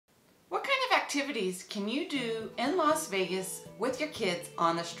activities can you do in Las Vegas with your kids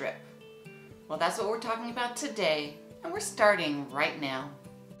on the Strip? Well, that's what we're talking about today, and we're starting right now.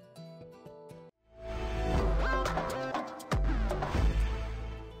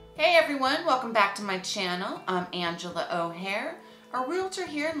 Hey everyone, welcome back to my channel. I'm Angela O'Hare, a realtor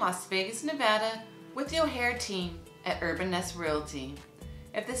here in Las Vegas, Nevada with the O'Hare team at Urban Nest Realty.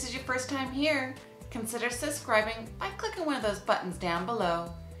 If this is your first time here, consider subscribing by clicking one of those buttons down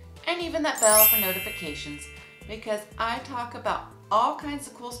below and even that bell for notifications, because I talk about all kinds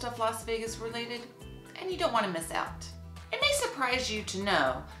of cool stuff Las Vegas related and you don't want to miss out. It may surprise you to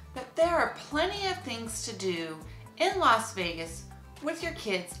know that there are plenty of things to do in Las Vegas with your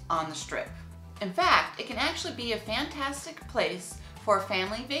kids on the Strip. In fact, it can actually be a fantastic place for a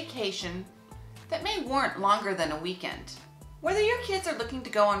family vacation that may warrant longer than a weekend. Whether your kids are looking to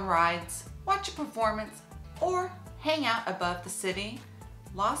go on rides, watch a performance, or hang out above the city,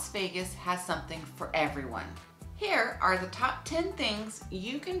 Las Vegas has something for everyone. Here are the top 10 things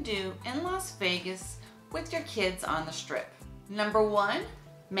you can do in Las Vegas with your kids on the Strip. Number 1,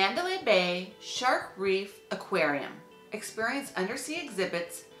 Mandalay Bay Shark Reef Aquarium. Experience undersea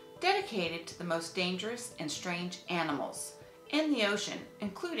exhibits dedicated to the most dangerous and strange animals in the ocean,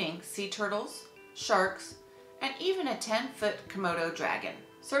 including sea turtles, sharks, and even a 10-foot Komodo dragon.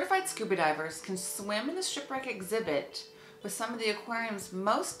 Certified scuba divers can swim in the shipwreck exhibit with some of the aquarium's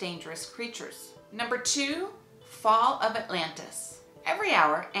most dangerous creatures. Number 2, Fall of Atlantis. Every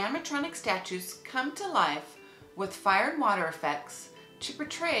hour, animatronic statues come to life with fire and water effects to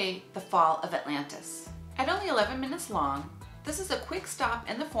portray the fall of Atlantis. At only 11 minutes long, this is a quick stop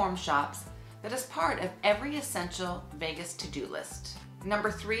in the forum shops that is part of every essential Vegas to-do list. Number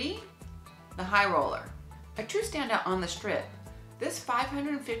 3, the High Roller. A true standout on the Strip, this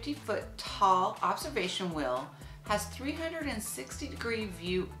 550-foot tall observation wheel has 360-degree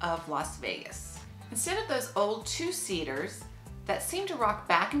view of Las Vegas. Instead of those old two-seaters that seem to rock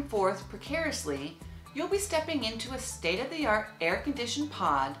back and forth precariously, you'll be stepping into a state-of-the-art air-conditioned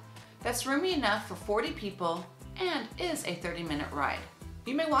pod that's roomy enough for 40 people and is a 30-minute ride.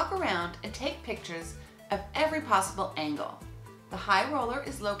 You may walk around and take pictures of every possible angle. The High Roller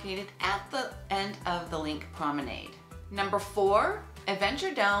is located at the end of the LINQ promenade. Number 4,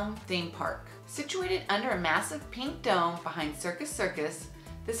 Adventure Dome Theme Park. Situated under a massive pink dome behind Circus,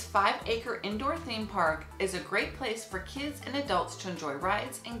 this 5-acre indoor theme park is a great place for kids and adults to enjoy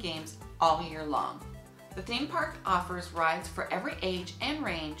rides and games all year long. The theme park offers rides for every age and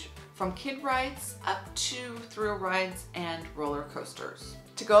range, from kid rides up to thrill rides and roller coasters.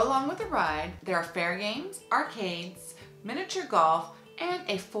 To go along with the ride, there are fair games, arcades, miniature golf, and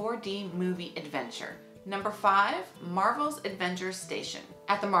a 4D movie adventure. Number 5, Marvel's Adventure Station.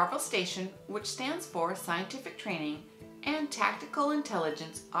 At the Marvel Station, which stands for Scientific Training and Tactical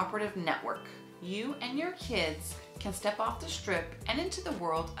Intelligence Operative Network, you and your kids can step off the Strip and into the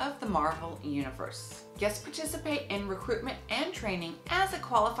world of the Marvel Universe. Guests participate in recruitment and training as a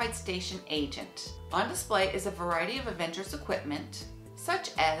qualified station agent. On display is a variety of Avengers equipment, such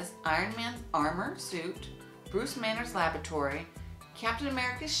as Iron Man's armor suit, Bruce Banner's laboratory, Captain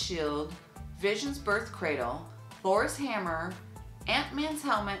America's shield, Vision's birth cradle, Thor's hammer, Ant-Man's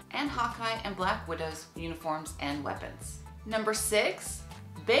helmet, and Hawkeye and Black Widow's uniforms and weapons. Number 6,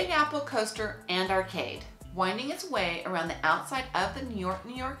 Big Apple Coaster and Arcade. Winding its way around the outside of the New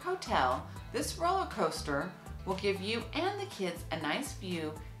York Hotel, this roller coaster will give you and the kids a nice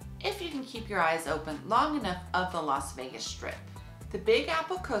view if you can keep your eyes open long enough of the Las Vegas Strip. The Big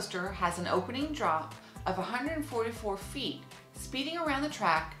Apple Coaster has an opening drop of 144 feet, speeding around the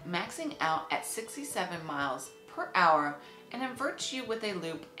track, maxing out at 67 miles per hour, and inverts you with a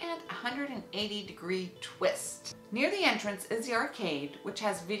loop and 180-degree twist. Near the entrance is the arcade, which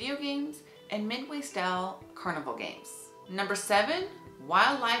has video games and Midway-style carnival games. Number 7,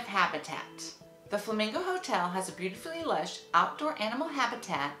 Wildlife Habitat. The Flamingo Hotel has a beautifully lush outdoor animal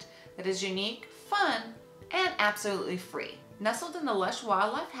habitat that is unique, fun, and absolutely free. Nestled in the lush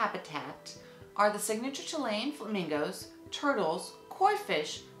wildlife habitat are the signature Chilean flamingos, turtles, koi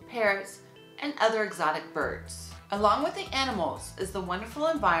fish, parrots, and other exotic birds. Along with the animals is the wonderful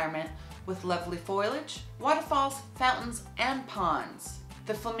environment with lovely foliage, waterfalls, fountains, and ponds.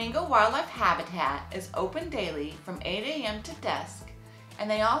 The Flamingo Wildlife Habitat is open daily from 8 a.m. to dusk,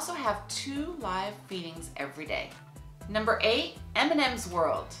 and they also have 2 live feedings every day. Number 8, M&M's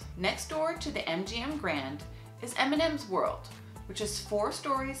World. Next door to the MGM Grand is M&M's World, which is 4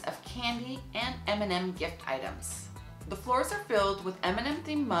 stories of candy and M&M gift items. The floors are filled with M&M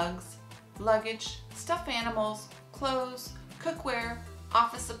themed mugs, luggage, stuffed animals, clothes, cookware,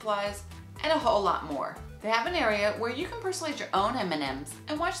 office supplies, and a whole lot more. They have an area where you can personalize your own M&Ms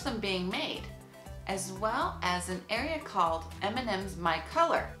and watch them being made. as well as an area called M&M's My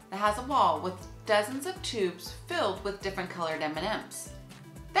Color that has a wall with dozens of tubes filled with different colored M&Ms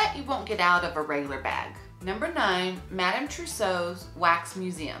that you won't get out of a regular bag. Number 9, Madame Tussauds Wax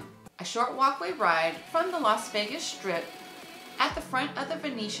Museum. A short walkway ride from the Las Vegas Strip at the front of the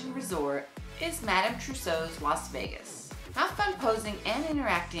Venetian Resort is Madame Tussauds Las Vegas. Have fun posing and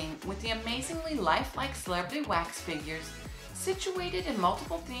interacting with the amazingly lifelike celebrity wax figures situated in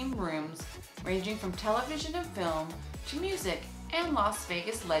multiple themed rooms ranging from television and film to music and Las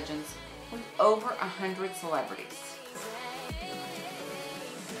Vegas legends with over 100 celebrities.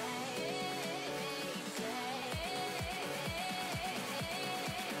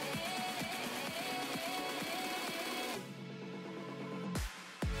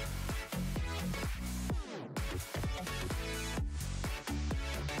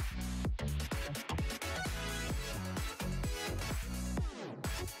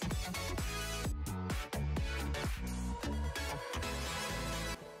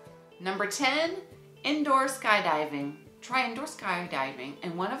 Number 10, indoor skydiving. Try indoor skydiving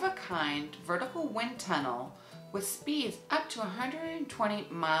in one-of-a-kind vertical wind tunnel with speeds up to 120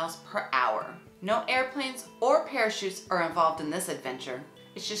 miles per hour. No airplanes or parachutes are involved in this adventure.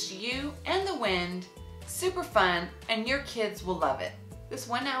 It's just you and the wind, super fun, and your kids will love it. This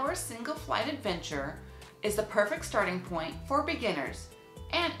 1-hour single flight adventure is the perfect starting point for beginners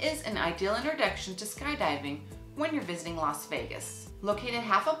and is an ideal introduction to skydiving when you're visiting Las Vegas. Located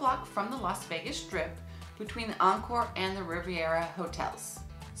half a block from the Las Vegas Strip between the Encore and the Riviera hotels.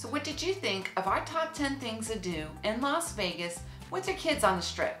 So what did you think of our top 10 things to do in Las Vegas with your kids on the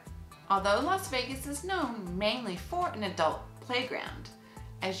Strip? Although Las Vegas is known mainly for an adult playground,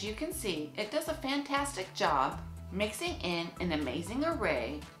 as you can see, it does a fantastic job mixing in an amazing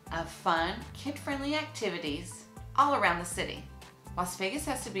array of fun, kid-friendly activities all around the city. Las Vegas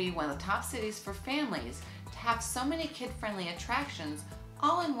has to be one of the top cities for families to have so many kid-friendly attractions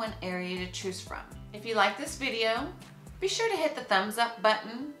all in one area to choose from. If you like this video, be sure to hit the thumbs up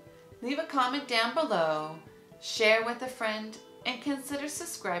button, leave a comment down below, share with a friend, and consider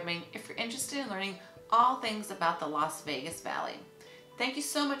subscribing if you're interested in learning all things about the Las Vegas Valley. Thank you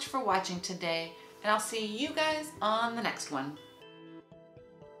so much for watching today, and I'll see you guys on the next one.